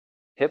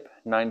hip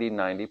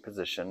 90-90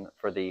 position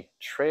for the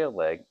trail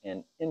leg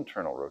in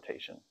internal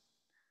rotation.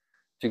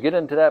 To get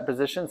into that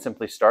position,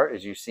 simply start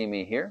as you see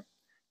me here.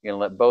 You're going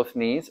to let both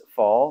knees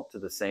fall to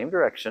the same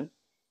direction.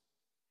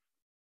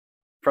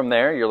 From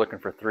there, you're looking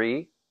for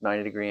 3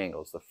 90-degree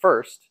angles. The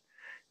first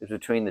is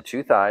between the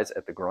 2 thighs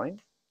at the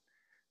groin.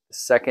 The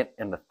second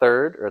and the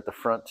third are at the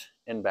front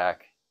and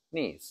back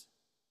knees.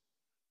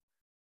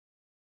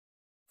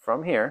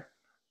 From here,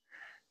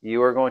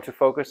 you are going to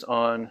focus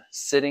on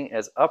sitting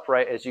as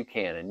upright as you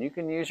can, and you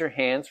can use your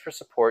hands for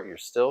support. You're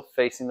still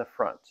facing the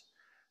front.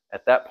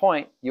 At that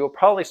point, you will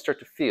probably start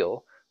to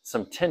feel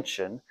some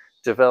tension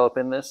develop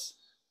in this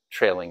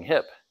trailing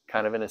hip,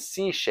 kind of in a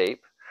C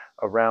shape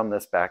around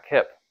this back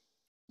hip.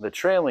 The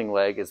trailing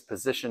leg is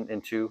positioned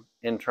into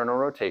internal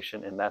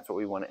rotation, and that's what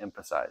we want to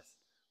emphasize.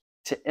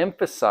 To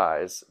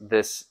emphasize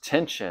this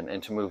tension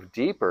and to move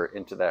deeper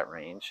into that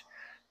range,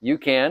 you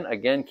can,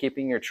 again,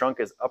 keeping your trunk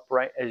as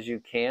upright as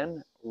you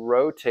can,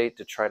 rotate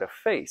to try to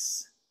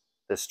face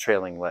this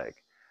trailing leg.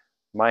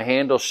 My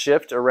hand will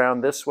shift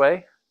around this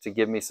way to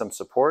give me some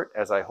support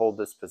as I hold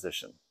this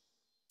position.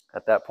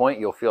 At that point,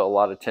 you'll feel a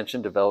lot of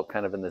tension develop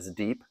kind of in this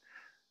deep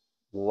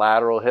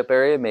lateral hip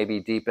area, maybe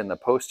deep in the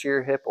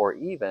posterior hip or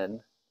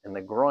even in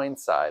the groin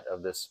side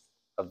of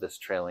this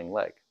trailing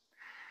leg.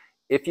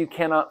 If you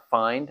cannot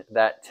find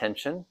that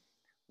tension,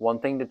 one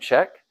thing to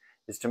check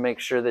is to make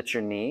sure that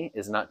your knee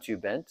is not too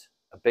bent.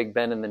 A big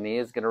bend in the knee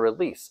is going to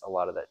release a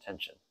lot of that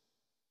tension.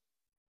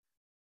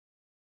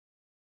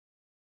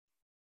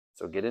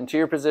 So get into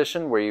your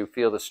position where you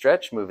feel the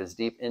stretch, move as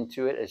deep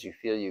into it as you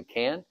feel you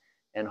can,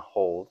 and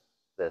hold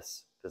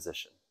this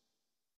position.